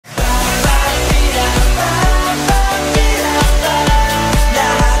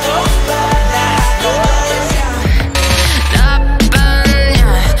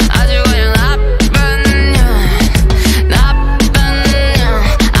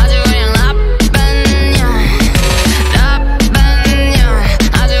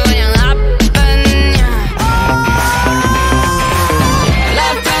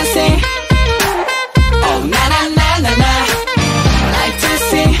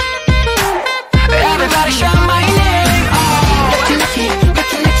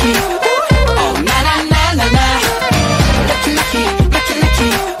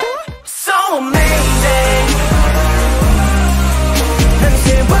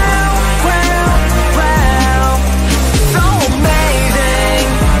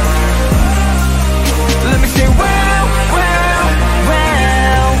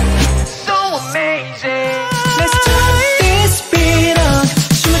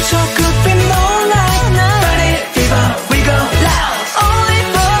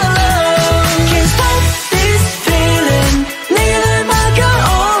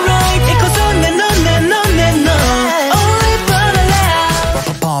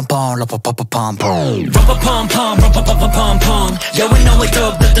rum-pa-pum-pum, rum-pa-pum-pum. rum-pa-pum-pum, rum-pa-pum-pum. Yeah, we know it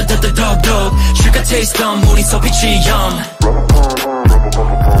dope, dope. Sugar taste dumb, 우리서 빛이 영.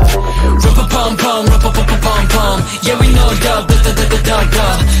 rum-pa-pum-pum, rum-pa-pum-pum. Yeah, we know it dope, dope.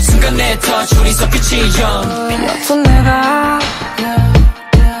 순간 내 touch, 우리서 빛이 영. 여튼 내가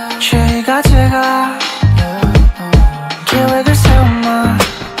죄가 제가 계획을 세웠나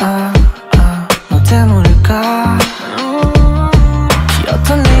너 때문일까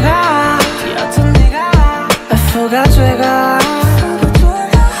여튼 네가 F가 죄가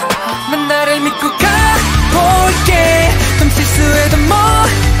난 나를 믿고 가볼게 좀 실수해도 뭐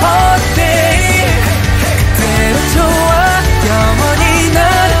어때 그대로 좋아 영원히 난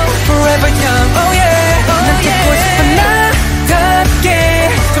Forever young oh yeah 난 듣고 싶어 나답게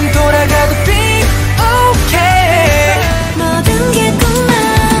좀 돌아가도 be okay 모든 게 꿈만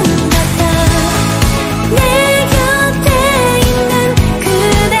같아 내 곁에 있는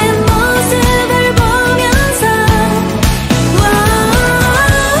그대 모습을 보면서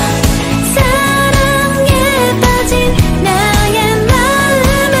사랑에 빠진 나의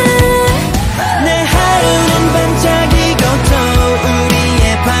마음은 내 하루는 반짝이고 또 우리의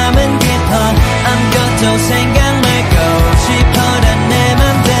밤은 깊어 아무것도 생각 말고 싶어란 내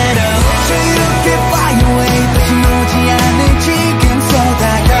맘대로 이렇게 fly away 다시 오지 않을 지금 다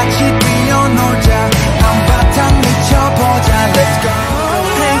같이 뛰어놀자 한바탕 미쳐보자 Let's go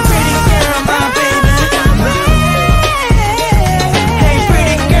Hey pretty girl my baby Hey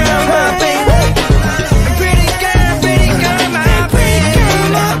pretty girl my baby Pretty girl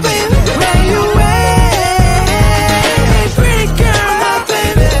my baby Where you at Hey pretty girl my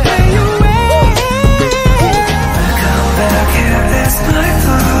baby Where you at Come back here this night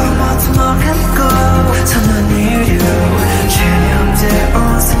모두 너 감고 서는 이유 체념대로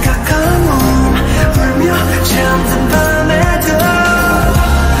생각하고 울며 잠든 밤에도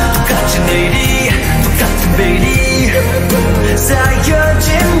똑같은 내일이 똑같은 베일이 쌓여진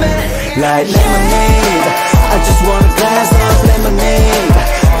매 Like lemonade I just want a glass of lemonade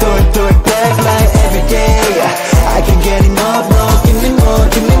throw it back like every day I can't get enough, no give me more,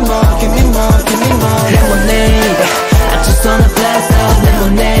 give me more, give me more, give me more Lemonade I just want a glass of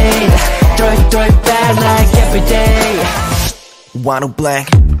lemonade throw it back like every day Wino Black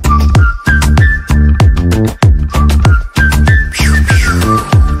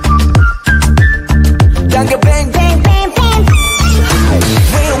Younger bang bang bang bang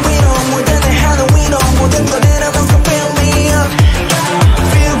We don't 모든 내 Halloween 모든 걸 내려간 so fill me up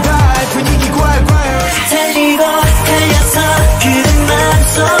Feel right 분위기 괄괄 달리고 달려서 그대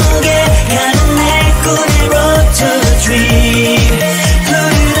맘속에 가는 내 꿈의 road to the dream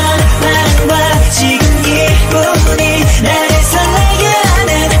푸르던 바람과 지금 기분이 나를 설레게 하는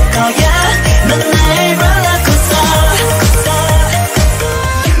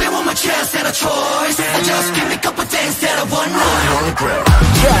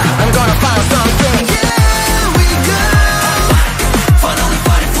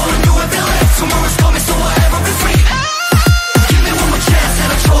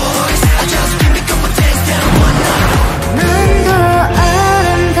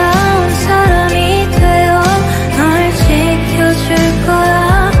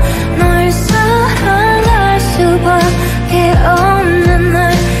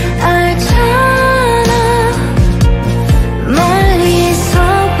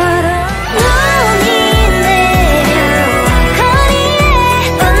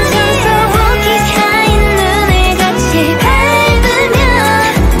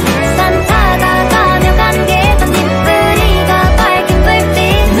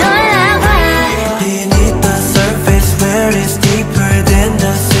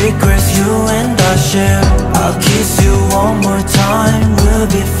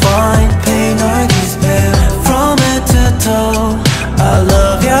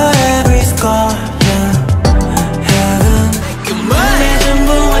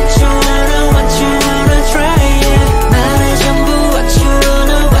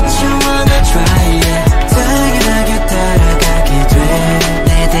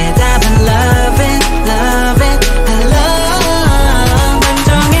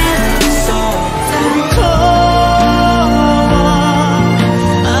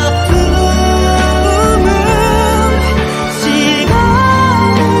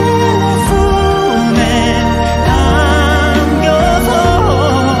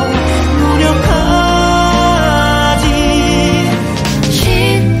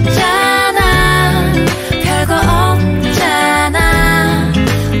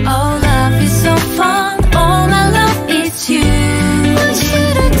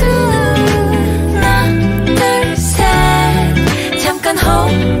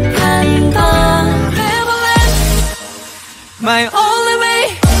my only way.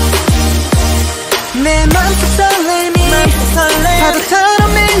 내 맘속 설렘이 파도처럼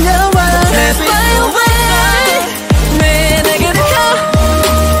밀려와 Let's fly away. 왜 내게 비켜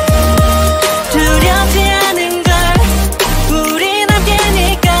두렵지 않은 걸 우린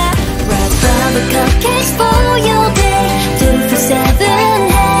함께니까. Right from the cupcakes for your day 247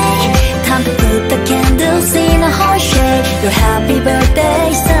 hey. Time to put the candles in a heart shape. Your happy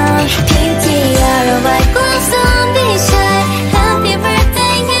birthday song 핑 티아라 white gloves on this shirt. Happy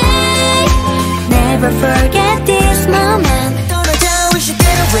birthday hey. Never forget this moment. 떠나자 we should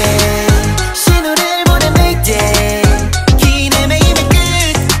get away. 신호를 보내 make day. 긴 헤매임의 끝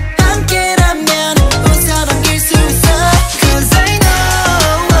함께라면 웃어 넘길 수 있어. Cause I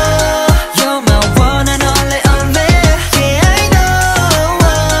know you're my one and only only. Yeah I know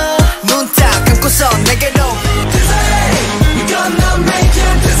눈 딱 감고서 내게로 We're gonna make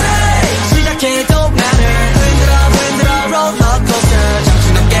it dizzy. 시작해도 matter. 흔들어 roller coaster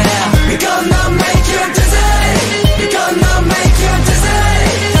정신은 get out. We're gonna make it dizzy. We're gonna make it dizzy.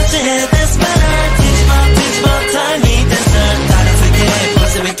 같이 해 this matter. Teach my tiny dancer. Dance again,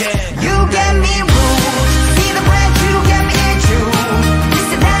 once again. You get me moved. See the brand you get me into. You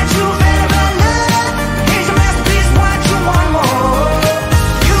said that you better run love. Here's your masterpiece, what you want more.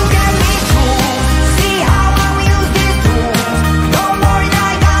 You get me too. See how I will use this tool. Don't worry,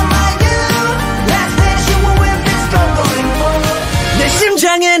 I got my you. Let's finish you with this struggling forward. 내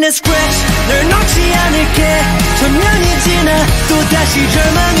심장에는 scratch. 널 놓지 않을게. 천년이 지나 또 다시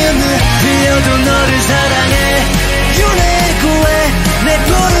절망은 들려도 너를 사랑해. 윤회의 구해 내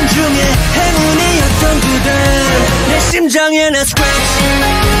푸른 중에 행운이었던 그대. 내 심장에는 scratch.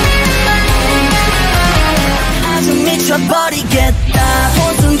 아주 미쳐버리겠다. 본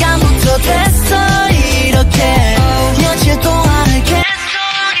순간부터 됐어 이렇게. 며칠 동안을 계속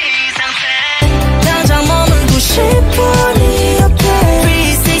이 상태. 당장 머물고 싶어 이렇게.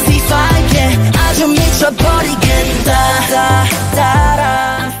 365 yeah. 아주 미쳐버리겠다.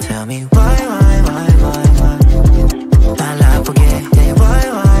 Tell me why 날 아프게 해. Why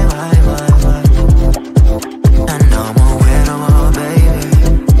난 너무 외로워 baby.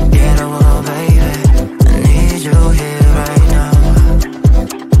 괴로워 baby. I need you here right now.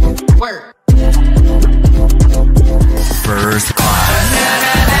 Word. First class.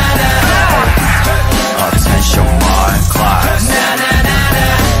 Attention my class.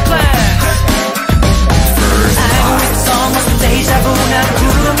 데자부나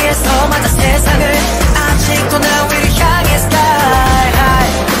구름에서 맞아 세상을 아직도 나 위를 향해 style.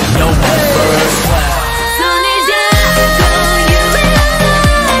 No one first class. 손을 잡고 you and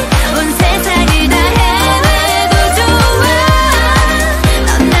I 온 세상을 다 헤매도 좋아. 넌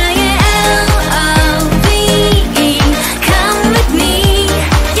나의 LOVE. Come with me,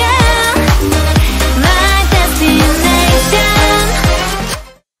 yeah. My destination.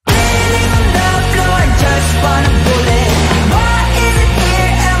 Laying on the floor and just wanna bullet. Why is it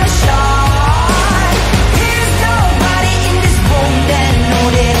here ever shine? There's nobody in this room that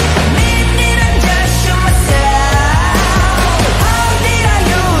knows it. Admitting I just shoot myself. How did I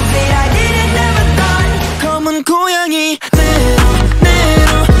use it? I didn't never done. 검은 고양이 내로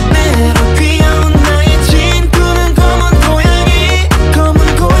귀여운 나의 친구는 검은 고양이. 검은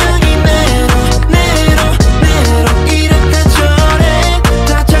고양이 내로 이랬다 저래 다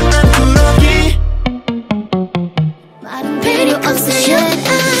장난꾸러기. 말은 필요 없어 should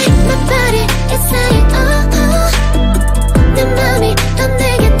I. My body is saying oh. 내 맘이 더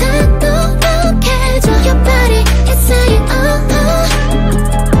내게 다가오게져. Your body is saying oh.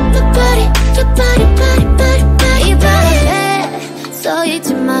 My body, your body. 이 발에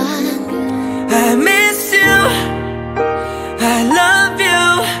써있지만 I miss you. I love you.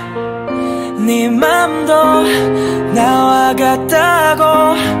 네 맘도 나와 같다고.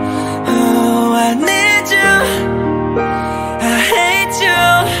 Oh, I need you. I hate you.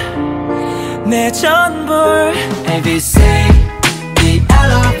 내 전부. ABC,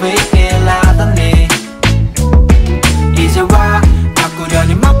 D-L-O-V, 일하더니 이제 와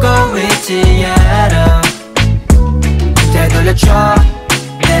바꾸려니 먹고 있지 않아. 되돌려줘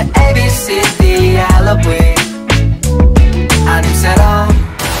내 ABC, D-L-O-V. 아님 새로운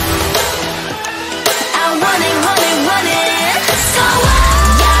I want it so what?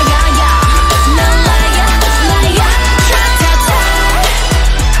 넌 liar tra-ta-ta.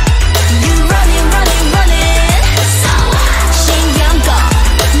 You running so what? 신경 꺼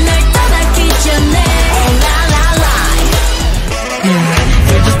널 떠나기 전에 la la la.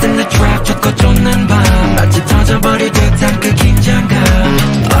 We're just in the trap 자꾸 쫓는 밤 마치 터져버릴 듯한 그 긴장감.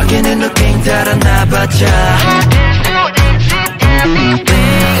 어기는 느낌 달아나봤자.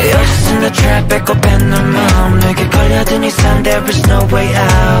 You're just in the trap 배꼽 뺀 놈 내게 걸려든 이 상대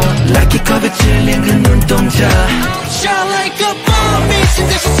Shine like a bomb 미친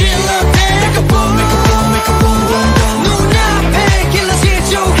듯이 질러대 Make a boom, make a boom, make a boom, boom, boom 눈앞에 길러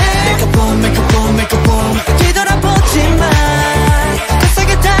시조해 Make a boom, make a boom, make a boom 뒤돌아보지마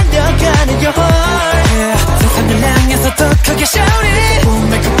거세게 달려가는 your heart yeah. 세상을 향해서 더 크게 shout it Boom,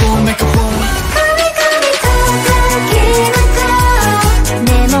 make a boom, make a boom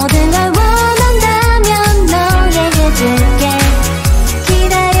내 모든 걸 원한다면 너에게 줄게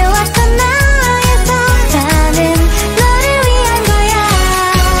기다려왔던 나의 사랑은 너를 위한 거야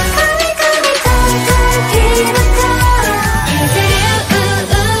Is it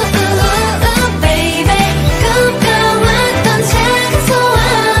you, baby 꿈꿔왔던 작은 소원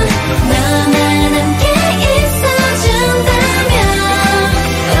너만 함께 있어준다면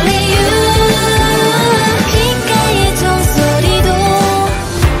Only you 귓가에 종소리도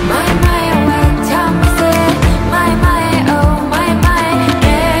My my oh tell me say My my oh my my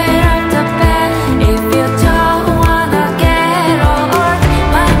Get out the bed if you don't wanna get old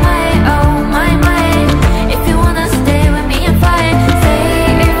My my oh my my If you wanna stay with me and fight Say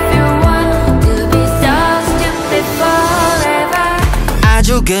if you want to be so stupid forever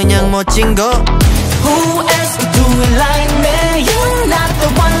아주 그냥 멋진 거 Who else would do it like me You're not the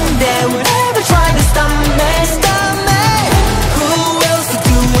one that would ever try to stop me Stop me Who else would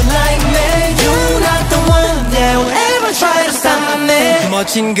do it like me You're not the one that would ever try to stop me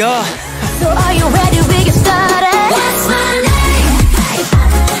멋진 거 So are you ready? We get started What's my name?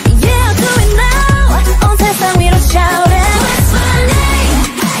 Yeah, I'll do it now 온 세상 위로 shout it What's my name?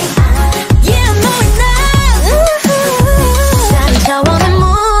 Yeah, I know it now 작은 차원의 문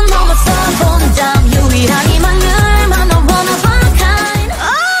넘어서 본담 유일한 희망을 만나 one of a kind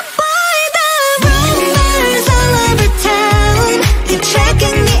Up by the rumors all over town You're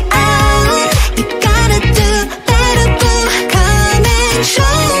checking me out You gotta do better boo Come and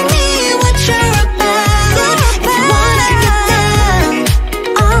show me what you're about If you wanna get down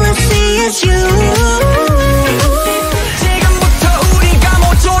All I see is you 지금부터 우리가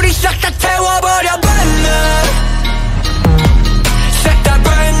모조리 싹 다 태워버려 burn up 싹 다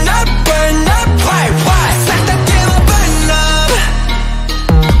burn up burn up why 싹 다 태워 burn up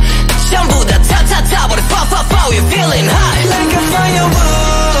전부 다 타타타버려 fire fire we're feeling hot like a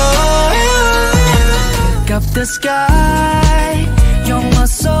firework up the sky 영화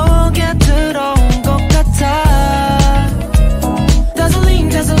속에 들어온 것 같아 Dazzling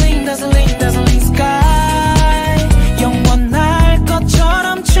dazzling dazzling dazzling sky 영원할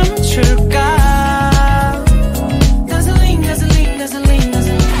것처럼 춤출까 Dazzling dazzling dazzling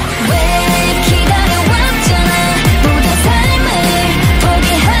dazzling 왜 기다려왔잖아 모든 삶을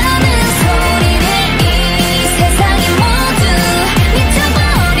포기하는 소리를 이 세상이 모두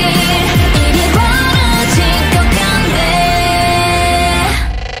미쳐버릴 일이 벌어질 것 같네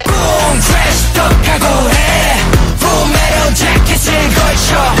Boom crash 더 각오해 Full metal jacket을 걸쳐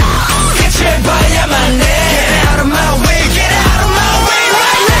끝을 봐야만 해 Get out of my way Get out of my way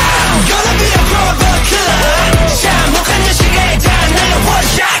right now Gonna be a proper killer 참혹한 여시에 다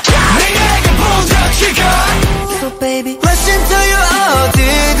날려버려 내게 본적 지가 So baby Listen to you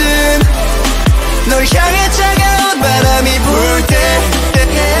어디든 널 향해 차가운 바람이 불 때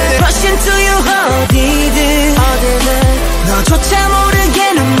Rush into you 어디든 너조차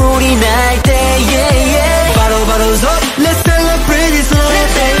모르게 눈물이 날 때 yeah, yeah. 바로 서 Let's celebrate this love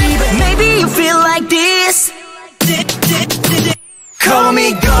baby Maybe you feel like this Call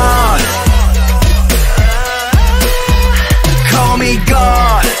me God Call me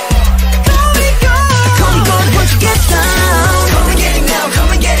God Call me God won't you get down Come and get it now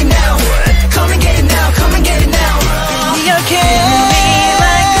Come and get it now Come and get it now Come and get it now You're killing me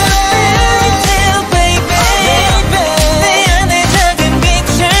like a fairy tale baby 내 안에 작은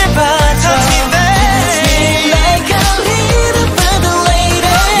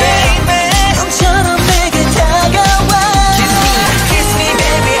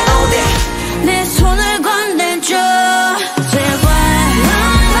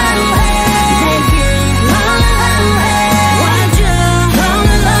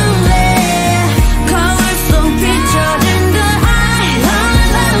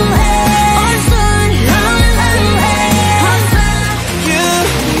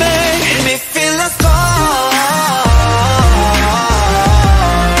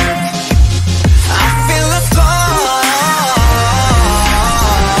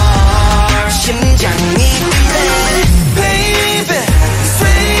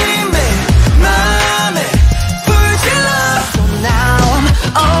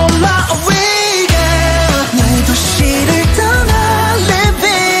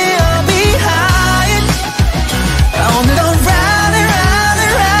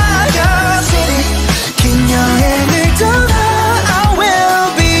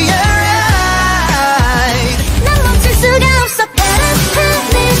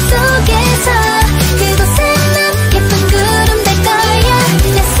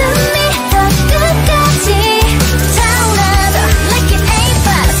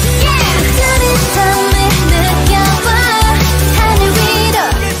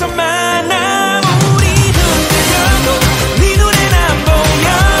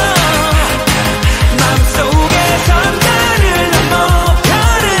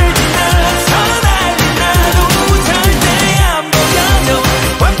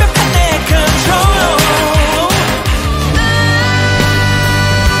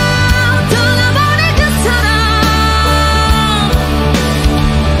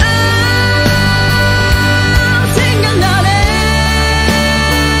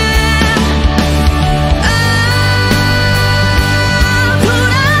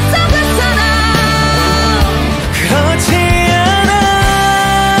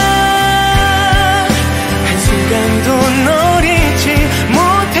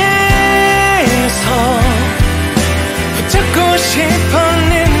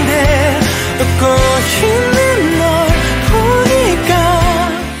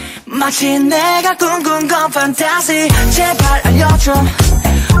마치 내가 꿈꾼 건 판타지. 제발 알려줘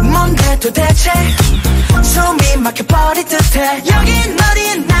뭔데 도대체 숨이 막혀버릴 듯해. 여긴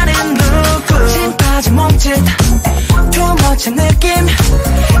어디 나는 누구 진 빠진 몸짓 투머치한 느낌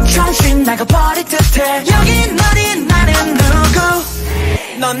정신 나가버릴 듯해. 여긴 어디 나는 누구.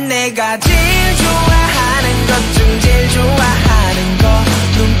 넌 내가 제일 좋아하는 것 중 제일 좋아하는 거.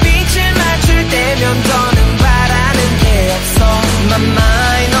 눈빛을 맞출 때면 더는 바라는 게 없어. My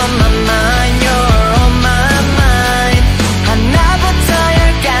mind on my mind, you're on my mind. 하나부터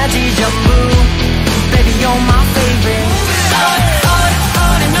열까지 전부 Baby you're my favorite.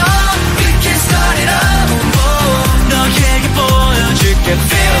 On and on, we can start it up. 너에게 보여줄게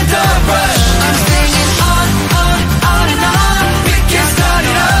feel the rush. I'm singing on and on, we can start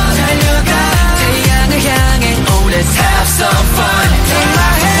it up. 달려가 태양을 향해 oh let's have some fun. Take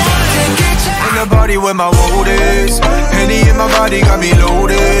my hand, take it. In the party with my woodies, Henny in my body got me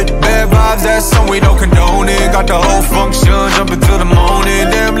loaded. Bad vibes, that's something we don't condone it. Got the whole function jumping to the morning.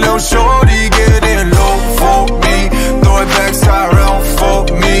 Damn little shorty getting low for me. Throw it backside round for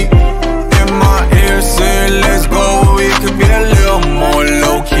me. In my ear saying let's go. We could be a little more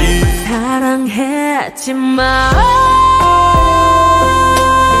low key. 사랑했지만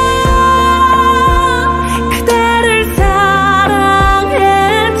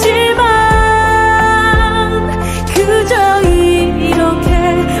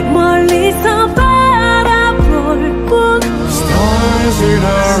in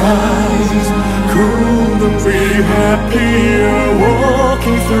our eyes, couldn't be happier.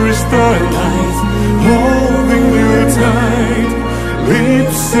 Walking through starlight, holding you tight.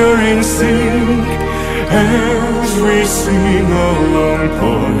 Lips are in sync as we sing along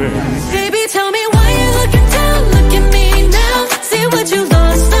poems. Baby, tell me why you're looking down, look at me now. See what you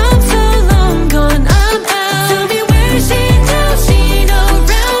lost, I'm so long gone, I'm out. Tell me where is she now, she ain't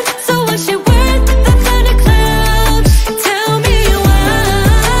around. So what's she worth, the thunderclouds? Tell me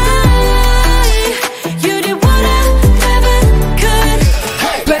you did what I never could.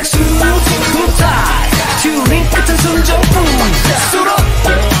 백수무진 굿타이 튜닝 끝은 순정뿐. 수로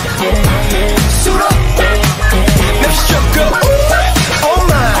수로 몇 쇼크 oh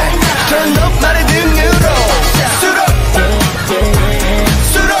my turn up 나의 등으로 수로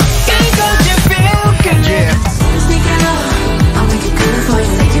수로 Cause you feel good yeah. Sneak out, I'll make it good for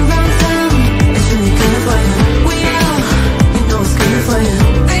you. Take you round town, it's really good for you. We out, you know it's good for you,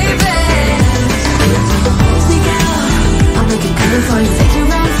 baby. Sneak out, I'll make it good for you. Take you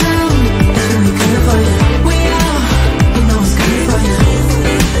round town, it's really good for you. We out, you know it's good for you.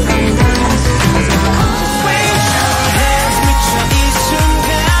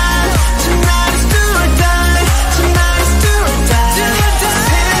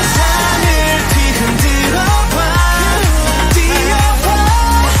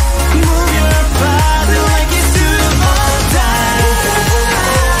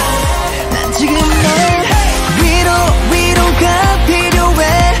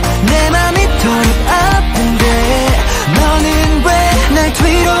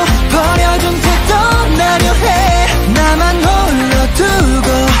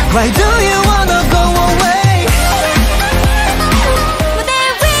 Why do you wanna go away? 무대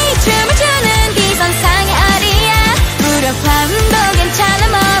위 춤을 추는 기선상의 아리야. 무릎 한도 괜찮아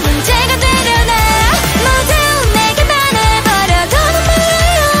뭐 문제가 되려나. 모두 내게 반해버려도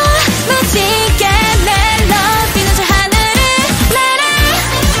눈물나요. 묻히게 멜로디는 저 하늘을 날아.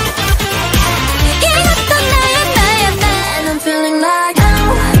 이것도 나야 나야 나. And I'm feeling like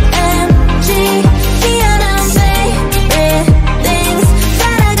OMG. 희한한 favorite things.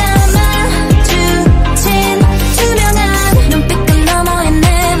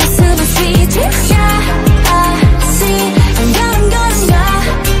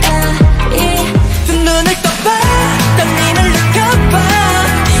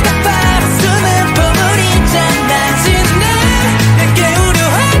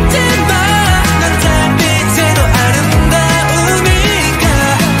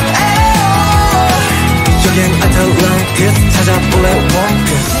 찾아볼래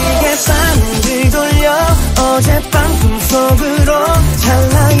시계 바늘 돌려 어젯밤 꿈속으로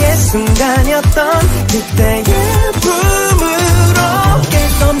찰나의 순간이었던 그때의 붐으로 깰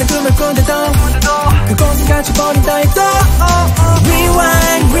수 없는 꿈을 꾼데도 그곳은 갇혀버린다 해도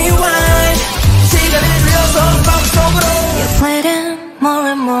Rewind, rewind 시간을 돌려서 마음속으로 You played it more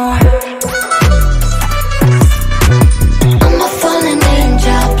and more. I'm a fallen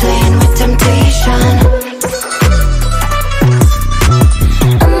angel playing with temptation.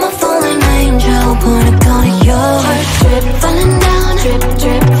 Put a gun in your heart, drip, falling down, drip,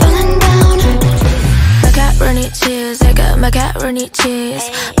 drip, falling down. Macaroni cheese, I got macaroni cheese,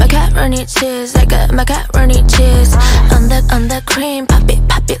 macaroni cheese, like a macaroni cheese. On the cream, pop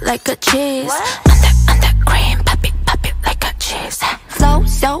it like a cheese. On the cream, pop it like a cheese. Flow,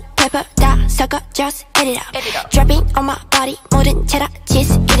 so pepper, 다 섞어, just eat it up. Dropping on my body, 모든 채라,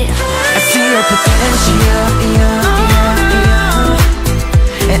 just eat it up. I see your potential,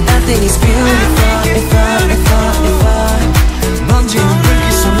 and I think it's beautiful, 먼지는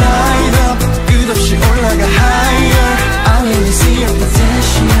불빛 light up, 끝없이 올라가 higher. I really see your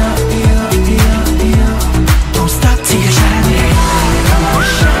potential, don't stop till you shine it.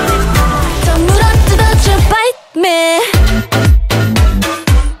 더 물어뜯어줘, bite me.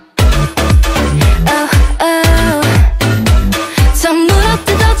 Oh, oh. 더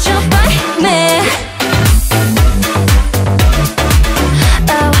물어뜯어줘, bite me.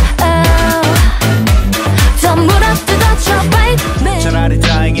 Oh, oh. 더 물어뜯어줘, bite me. 차라리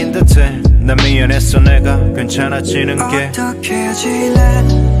다행인 듯해. 난 미안했어 내가 괜찮아지는 게. 어떻게 지내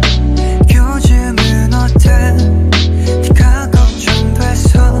요즘은 어때 네가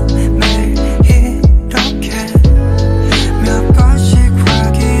걱정돼서 매일 이렇게 몇 번씩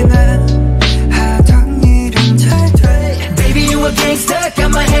확인해 하던 일은 잘 돼. Baby you a gangster got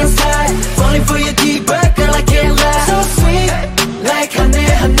my hands tied falling for your deeper girl I can't lie. So sweet like honey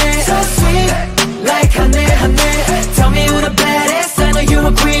so sweet like honey tell me who the baddest I know you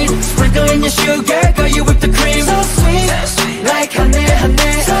a queen sprinkle in your sugar girl you whip the cream. So sweet like honey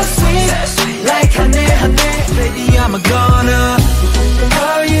so sweet like honey baby I'm a goner.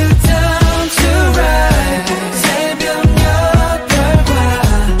 Are you down to ride 새벽 8별과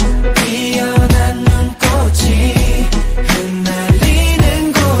피어난 눈꽃이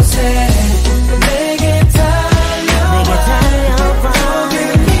흩날리는 곳에 내게 달려와 모든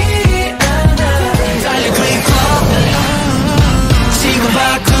일이 않아 달려 quick 지금 봐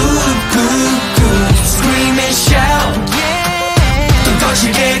good scream and shout 또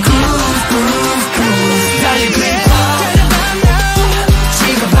거칠게 groove 달려 quick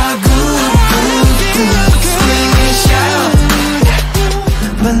지금 봐 good scream and shout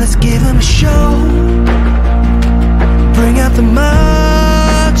but let's give 'em a show bring out the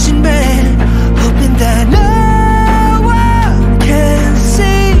marching band hoping that no one can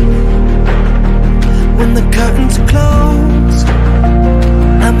see when the curtains are closed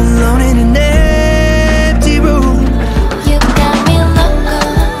I'm alone in an empty room. You got me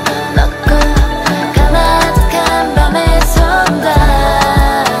loco 가마득한 밤에 쏜다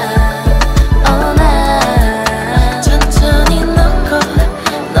all night 천천히 놓고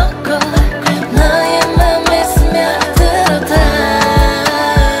너의 맘에 스며들어다.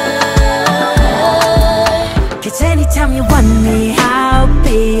 'Cause anytime you want me I'll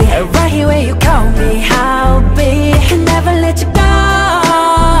be right here where you call me I'll be can never let you go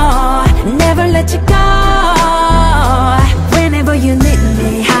never let you go whenever you need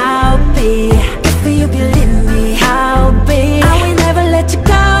me I'll be if you believe me I'll be I will never let you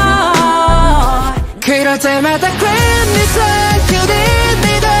go 그럴 때마다 grab me like you did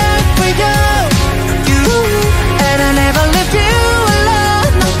me there we go you and I never leave you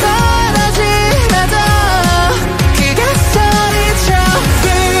alone 너 떨어지나도 그가 소리쳐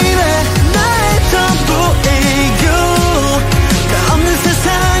baby 나의 전부인 you 나 없는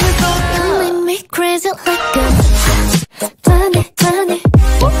세상에서 You make me crazy like a 20,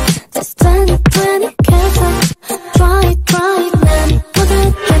 just 20, 계속 try it 난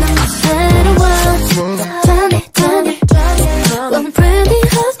모두에게는 새로워 20, I'm pretty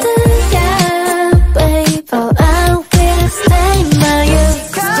often yeah babe oh I will stay by you.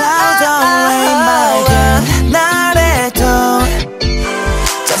 don't rain my gun 나래도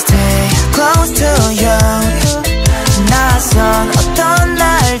just stay close to you 낯선 어떤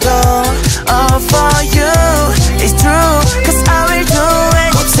날도 all for you it's true cause I will do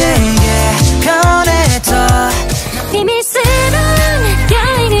anything yeah 변해도 비밀스러운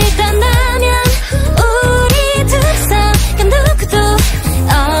여행을 떠나면 우리 둘이서 그 누구도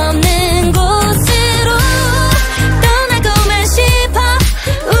없는 곳으로 떠나고만 싶어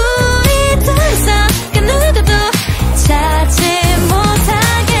우리 둘이서 그 누구도 찾지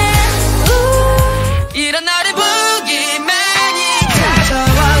못하게 이런 나를 보기만이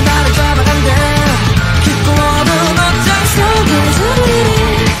가져와 나를 잡아간대 깊고 어두운 옷장 속에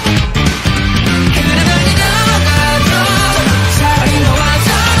그래 널 잃어가도 차라리 너와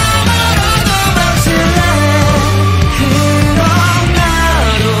멀어도 멈출래 그런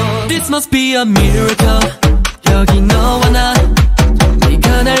나로 This must be a miracle 여기 너와 나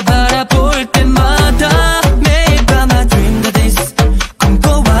네가 날 바라볼 때마다 매일 밤 I dream of this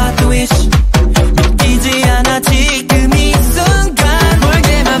꿈꿔왔던 wish 믿기지 않아 지금 이 순간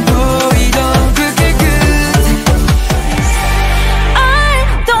멀게만 보이던 그게 끝 I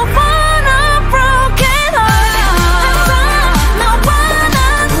don't wanna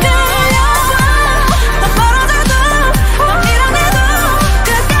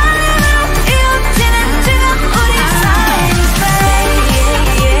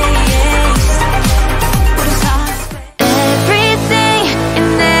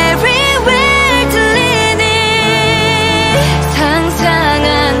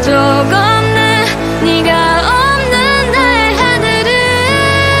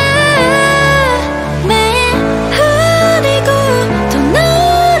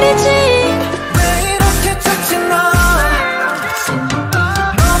보이지 왜 이렇게 좋지 너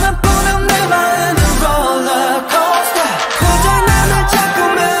너만 보면 내 마음은 롤러코스터 고장나는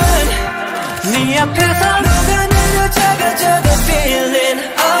자꾸만 네 앞에서 너가 느려져가 저가 feeling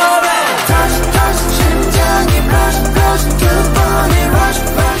alright touch touch 심장이 rush rush 두 번이 rush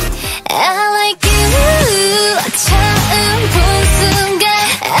rush I like you 처음 본 순간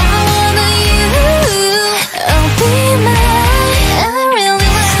I wanna you Oh be mine I really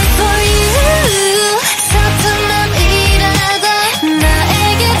live for you 서툰 맘이라도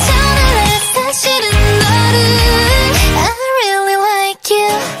나에게 전화해 사실은 너를 I really like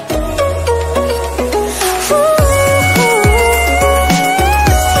you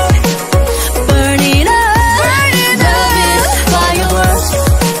Burn it up Love is fireworks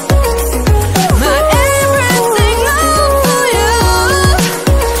My everything all for you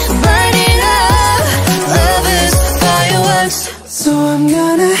Burn it up Love is fireworks So I'm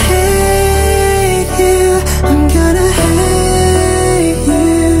gonna hate you I'm gonna hate you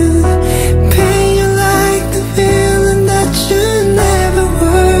Pain you like the feeling that you never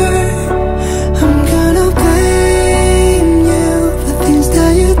were I'm gonna blame you for things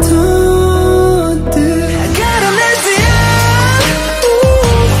that you don't do I gotta mess you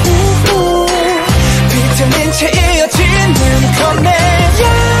비틀린 채 이어지는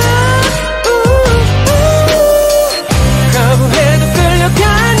커내야 거부해도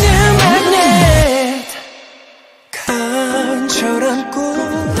끌려가는 magnet 간절한 꿈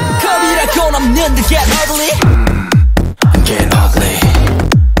겁이라곤 없는데 get ugly Get ugly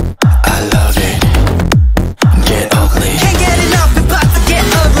I love it Get ugly Can't get enough about to get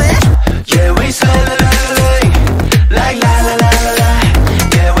ugly Yeah we slay la la la Like la la la la la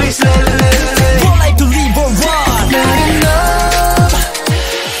Yeah we slay la la la la More like the river run Not enough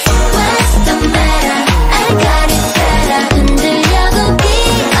What's the matter I got it better 흔들려도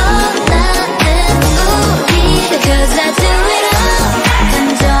기억나는 우리 Because I do it all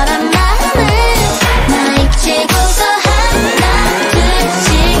간절한 마음을 나 입히고서 하나 둘씩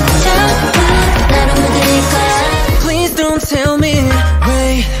전부 나로 묻을 거야 Please don't tell me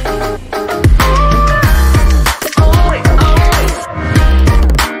wait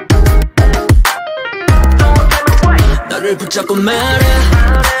너를 붙잡고 말해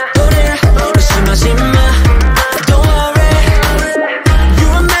노래 의심하지 마 Don't worry You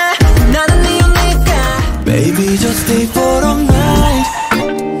and me 나는 네 오니까 Baby just stay for a night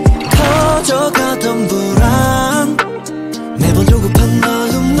커져가던 불안 매번 조급한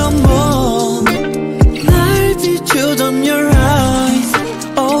마음 넘어 날 비추던 your eyes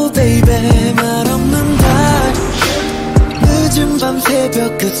Oh baby 말 없는 달 늦은 밤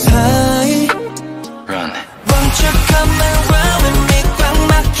새벽 그 사이 Run Won't you come around with me 꽉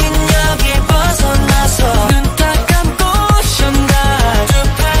막힌 여기 벗어나서 눈 딱 감고 션다 두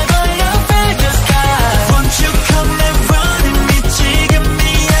팔 벌려 feel the sky Won't you come around with me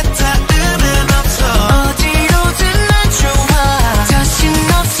지금이야 다음은 없어 어디로든 난 좋아 다신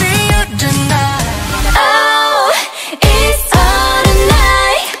없이 you're night Oh, it's all the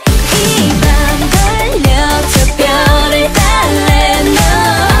night 이 밤 달려 저 별을 달래 No,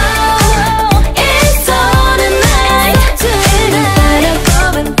 it's all the night 눈을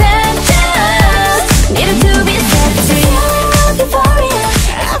바라보면 닿아 Needed to be set free Euphoria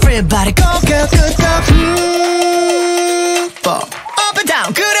Everybody go go go go fall Up and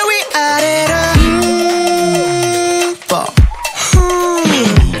down 그래 위아래로 fall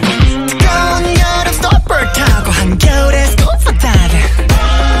뜨거운 여름 스토퍼 타고 한겨울에 스코프 타는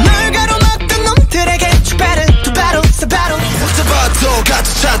널 가로막던 놈들에게 두 배를 세 배로 잡아도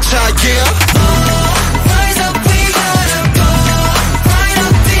같이 차차 yeah Rise up we gotta go Right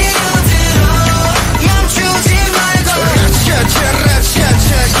up 뛰어들어 멈추지 말고 차차차차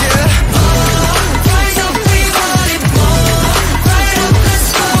yeah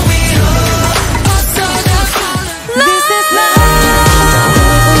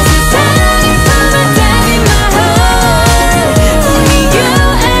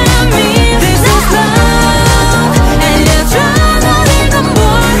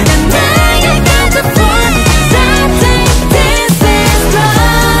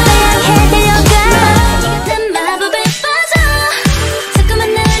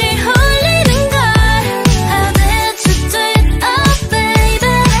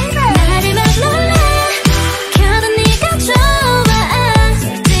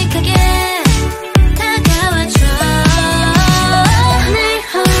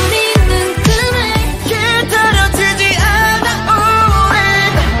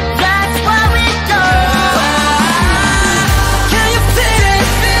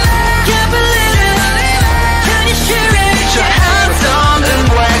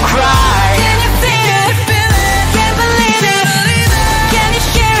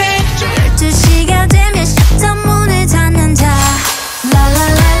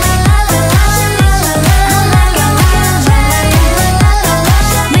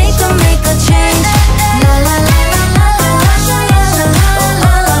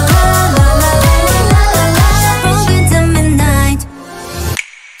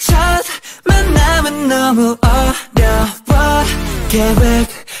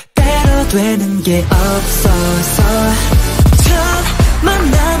되는 게 없어서 첫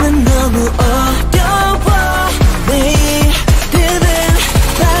만남은 너무 어려워 내일은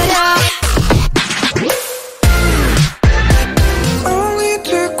말야 Only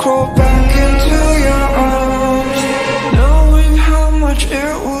to crawl back into your arms, knowing how much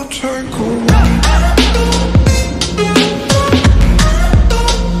it will take away.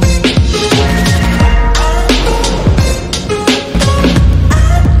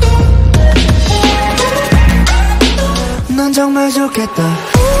 넌 정말 좋겠다.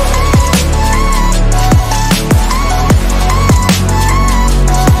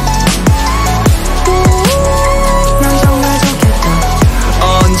 넌 정말 좋겠다.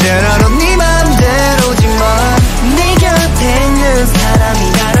 언제나 넌 네 맘대로지만 네 곁에 있는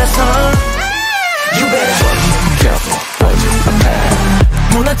사람이 알아서 You better be careful.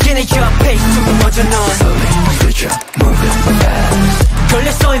 무너지는 옆에 있으면 먼저 넌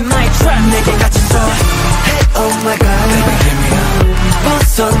걸렸어 in my trap 내게 갇혔어. Hey oh my god baby hit me up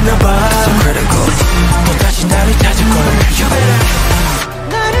벗어나봐 So critical 또 다시 나를 찾을걸 You better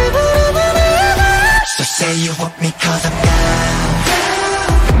나를 바라봐 So say you want me cause I'm down.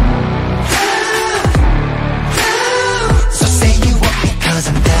 So say you want me cause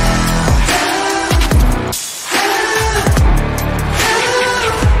I'm down.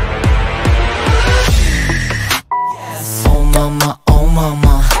 Oh mama, oh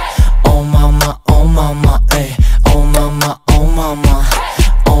mama, oh mama, oh mama, ay. Oh mama, oh mama,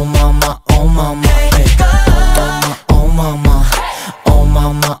 oh mama, oh mama, ay. Oh mama, oh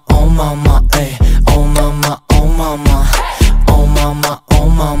mama, oh mama, ay. Oh mama, oh mama, oh mama, oh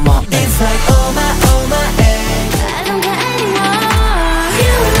mama, ay. It's like oh my, ay. I don't care anymore.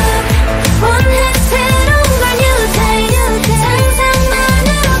 You look 원해 새로운 걸 you take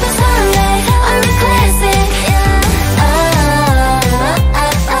상상만으로도 설레. I'm classic.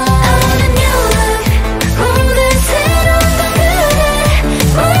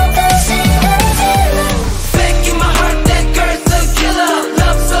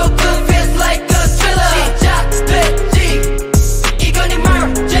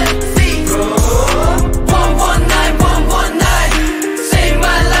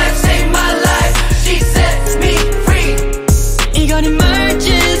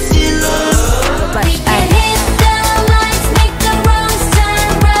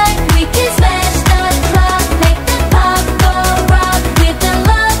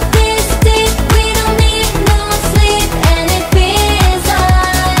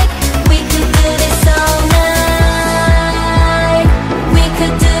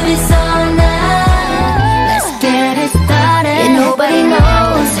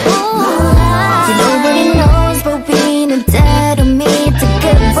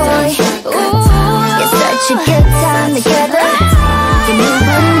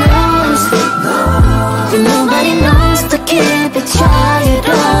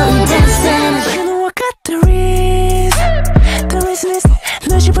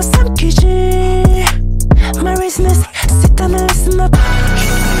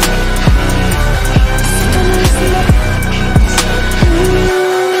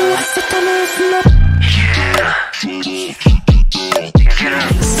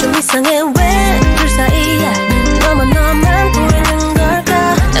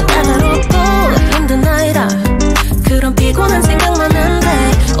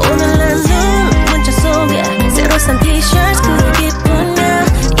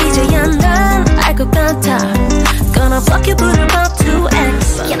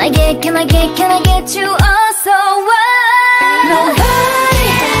 Can I get you also what? Nobody,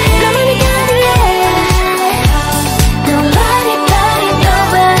 nobody got it, yeah. Nobody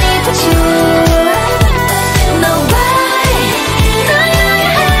but you. Nobody,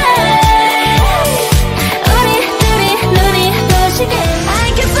 우리 눈이 부시게.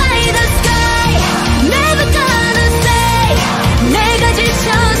 I can fly the sky, never gonna stay. 내가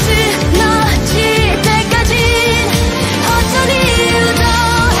지쳐지 너질 때까지 어떤 이유도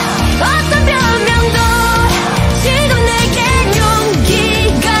어떤 변명도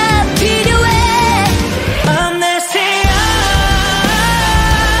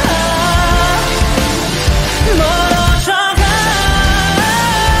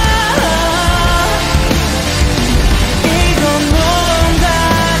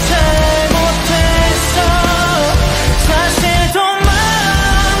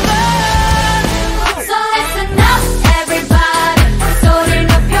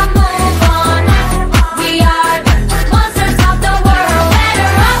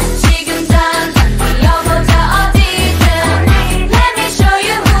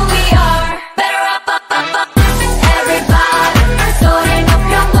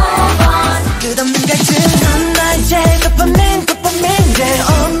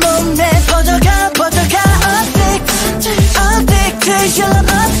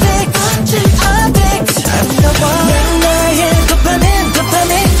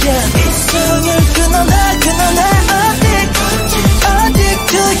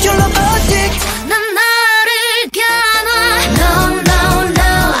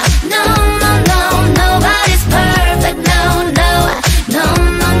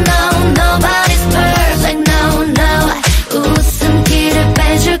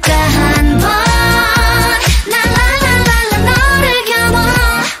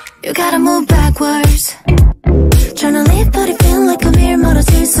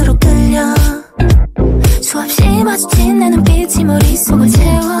멀어질수록 끌려 수없이 마주친 내 눈빛이 머릿속을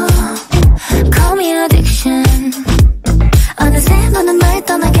채워 Call me addiction 어느새 너는 날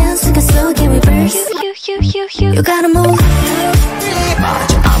떠나간 순간 속에 reverse You gotta move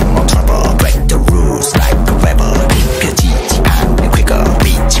I'm on trouble break the rules like a rebel 입혀지지 않는 quicker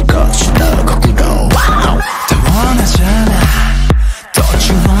빛을 거쳐 너 거꾸로 wow 더 원하잖아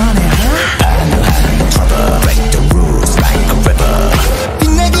Don't you want it I'm on trouble break the rules like a rebel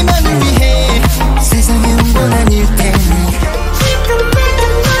빛나기만을 위해 세상에 온 건 아닐 테니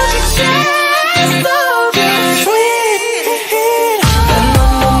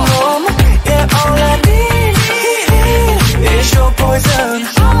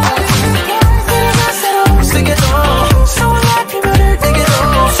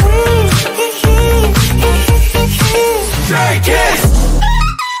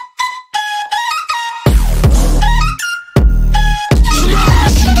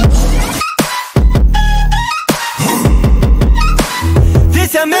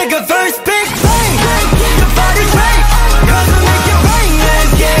Make a first big bang. The party's great, 'cause we make it rain.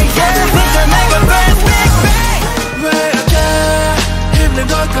 Yeah, yeah. Let's make a first big bang. 왜 이렇게 힘든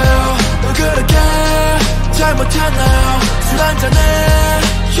걸까요? 왜 그렇게 잘못했나요? 술 한잔에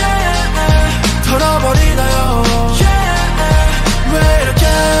yeah. 털어버리나요? Yeah. 왜 이렇게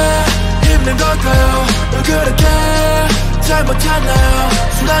힘든 걸까요? 왜 그렇게 잘못했나요?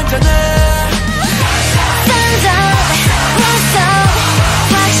 술 한잔에 Sun's up, what's up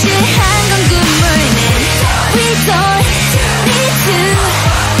확실한 건 good morning We don't need to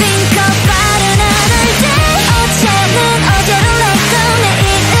think about another day 어제는 어제로 let go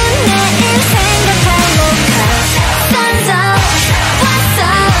내일은 내일 생각할 LOCO Sun's up, what's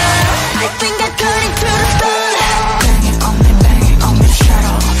up I think I cut into the sun Bang it on me, bang it on me,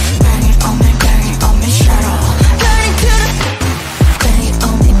 shadow Bang it on me, bang it on me, shadow Cut into the Bang it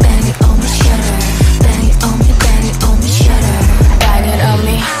on me, bang it on me, shadow Bang it on me, bang it on me, shadow Bang it on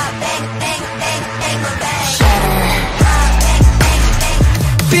me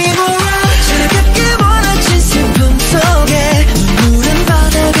즐겁게 원하진 슬픔 속에 눈물은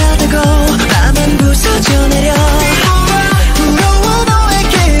바다가 되고 밤은 부서져 내려 부러워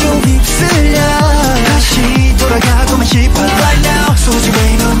너에게로 휩쓸려 다시 돌아가고만 싶어 Right now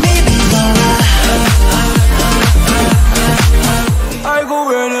소중해 너 maybe alright 알고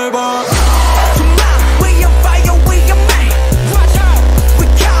왜 날 봐 Tonight we on fire we on man Watch out we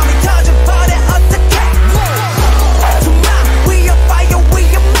coming 터져버려 어떡해 Tonight we on fire we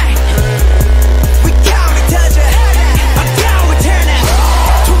on man We coming 터져 I'm down with turn it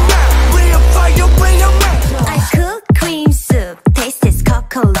Tonight we on fire we on man I cook cream soup, taste is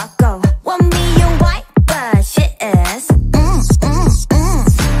Coco Loco. 1 million white, but shit is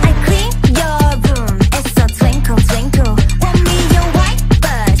I clean your room, it's a twinkle twinkle. 1 million white,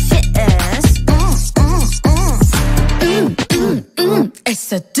 but shit is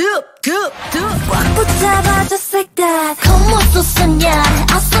It's a doop doop doop. 확 붙잡아 just like that. Como so soñar,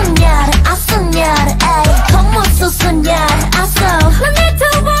 a soñar, a soñar, ay. Como so soñar, a so. No need to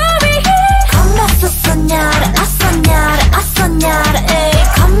worry. Como so soñar, a soñar, a soñar, ay.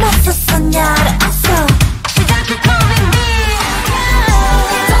 Como so soñar, a so. 시작해 calling me.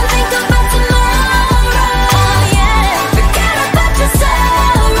 Don't think about tomorrow. Oh yeah. Forget about your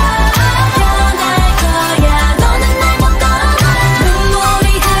sorrow. 변할 거야. 너는 날 못 떠나. 눈물이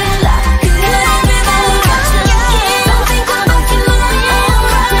흘러. 그날을 몰아줄게. Don't think about tomorrow.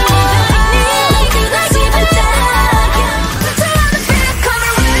 Believe in me. 그날 집을 따라가. Turn the beat, come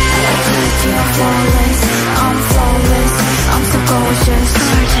around. I'm flawless. I'm flawless. I'm so gorgeous.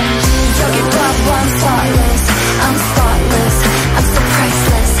 여기 봐봐, I'm spotless. I'm spotless. I'm so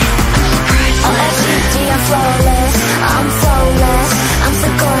priceless. I'm SGD, I'm flawless. I'm flawless. I'm so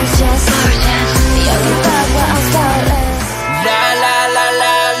gorgeous. 여기 봐봐, I'm spotless. La la la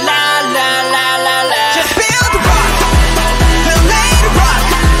la la la la la la. Just feel the rock, feel the rock.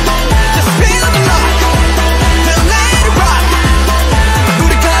 Just feel the rock, feel the rock.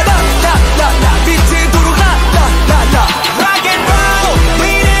 우리가 la la la la 빛이 돌아가 la la la. Rock and roll, we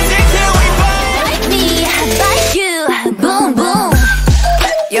dancing till we fall. Like me, like you, boom boom.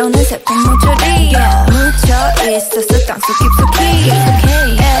 여는 새콤 모조리 묻혀 있었어 땅속에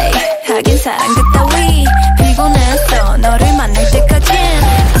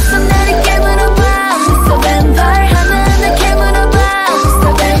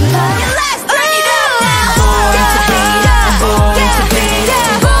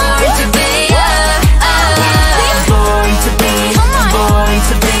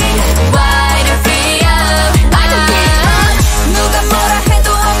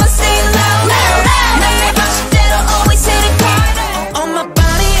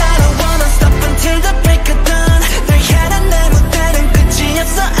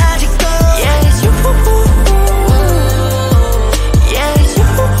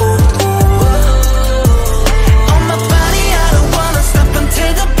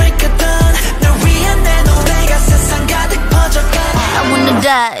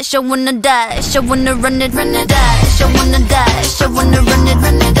dash, I wanna dash, I wanna run it, dash, I wanna dash, I wanna run it,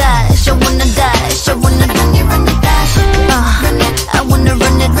 dash, I wanna dash, I wanna run it, dash. I wanna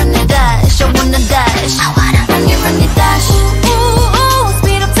run it, dash, I wanna dash, I wanna run it, dash. Ooh,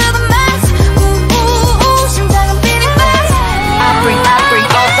 speed up to the max. Ooh, 심장은 beating fast. I bring all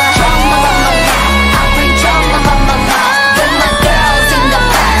the drama, I bring drama, with my girls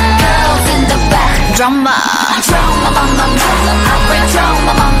in the back, drama. I bring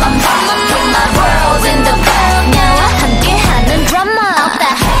drama, with my world in the back. 나와 함께하는 drama.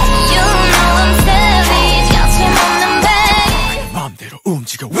 You know I'm savage, 거침없는 babe. 마음대로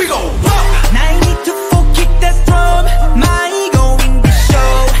움직여, we go. I need to kick that drum. My ego in the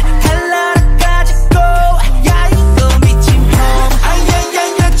show. 헬라라까지 go. 야 이거 미친 형.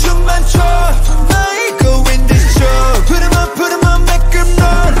 아야야야 춤만 춰. My ego in the show. Put 'em on, make 'em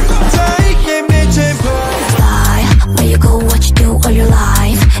run. 다이게 미친 형. Where you go, what you do all your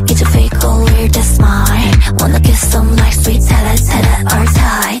life. It's a fake or real, that's mine. Wanna kiss some like sweet salad all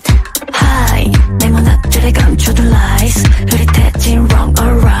tight. Hi, 내 문 앞줄에 감춰둔 lies. 흐릿해진 wrong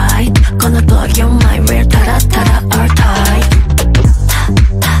or right. Gonna blow your mind real 타라 all tight.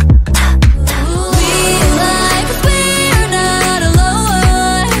 We like us, we're not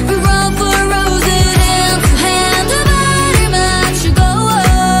alone. We run for roses, hand to hand, 두 발을 맞추고.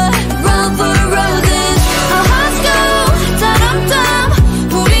 Run for roses, our hearts go 따람따람.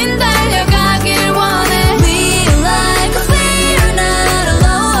 우린 달려가길 원해. We like us, we're not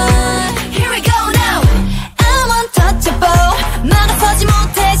alone. Here we go now. I'm untouchable. 막아서지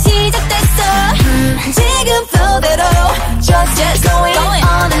못해 시작됐어. 지금 flow대로 just going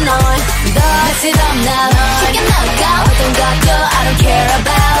on and on. Mess it up now. Check it out, 어떤 것도 I don't care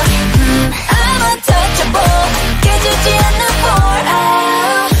about. I'm untouchable. 깨지지 않는 for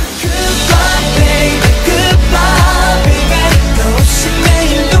out. Goodbye baby, goodbye baby. 너 없이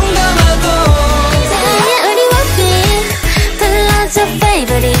매일 눈 감아도. 사랑의 우리 워피 불러줘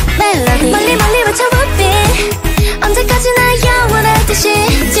favorite melody. 멀리 외쳐 워피. 언제까지나 영원하듯이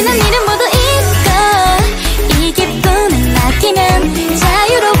지난 일은 모두 잊고 이 기쁨을 맡기면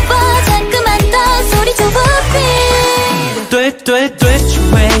자유로워. 자꾸만 더 소리쳐 워피. 돼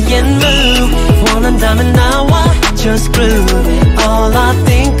주위에 move. 원한다면 나와 just groove. All I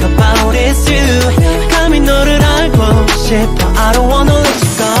think about is you. 감히 너를 알고 싶어. I don't wanna let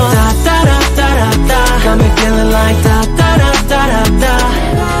you go. 따따라따라따. Got me feeling like 따따라따라따.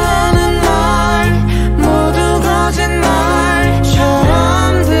 나는 날 모두 거짓말처럼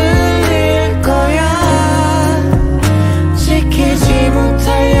들릴 거야. 지키지 못할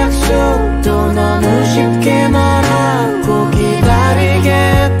약속도 너무 쉽게 말하고 기다리게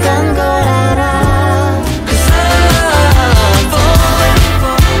했단 걸 알아. 'Cause I'm forever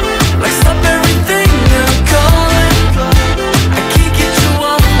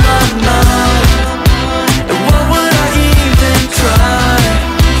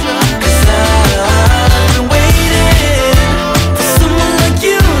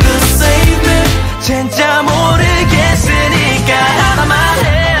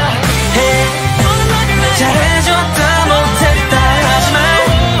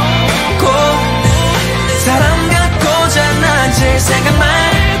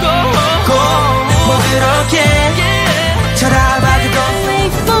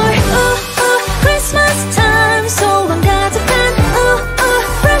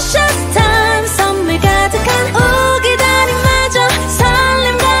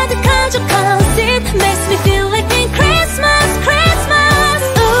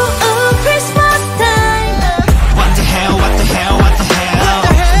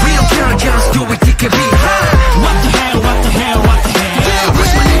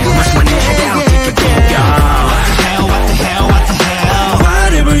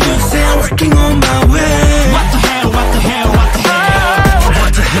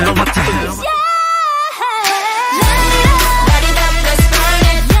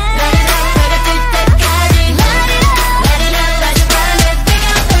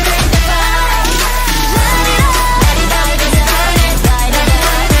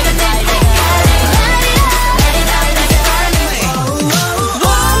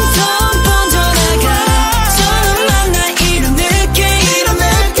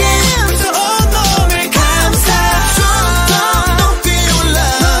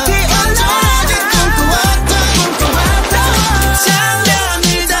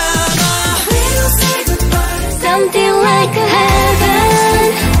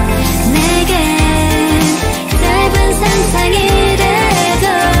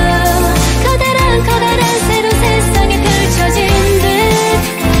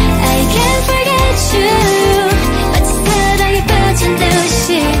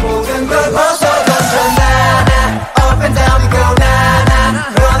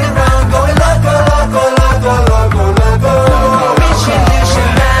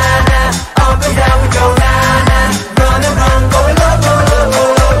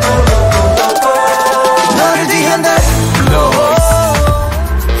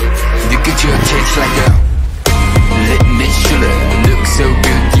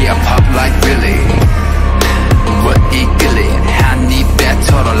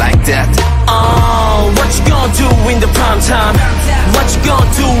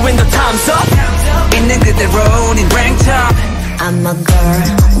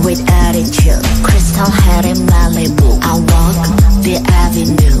Girl with attitude, crystal head in Malibu. I walk the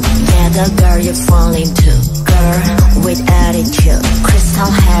avenue, yeah, the girl you're falling to. Girl with attitude, crystal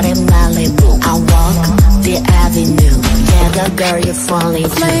head in Malibu. I walk the avenue, yeah, the girl you're falling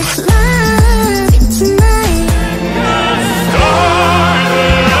to. Let's love tonight. Stars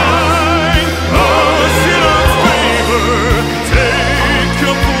align, oceans waver. Take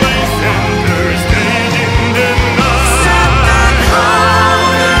your place and there's stage in the night. Set that heart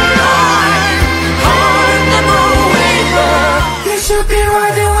never waver. You should be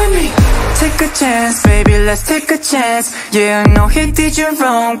riding with me. Take a chance, baby, let's take a chance. Yeah, I know he did you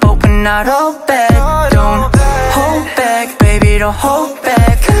wrong, but we're not all bad. Don't hold back, baby, don't hold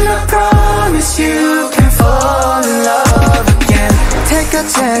back. And I promise you can fall in love again. Take a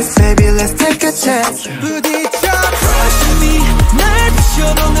chance, baby, let's take a chance. 부딪혀 Crush me 날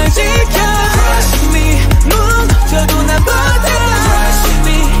부셔도 날 지켜 Crush me 무너져도 난 버텨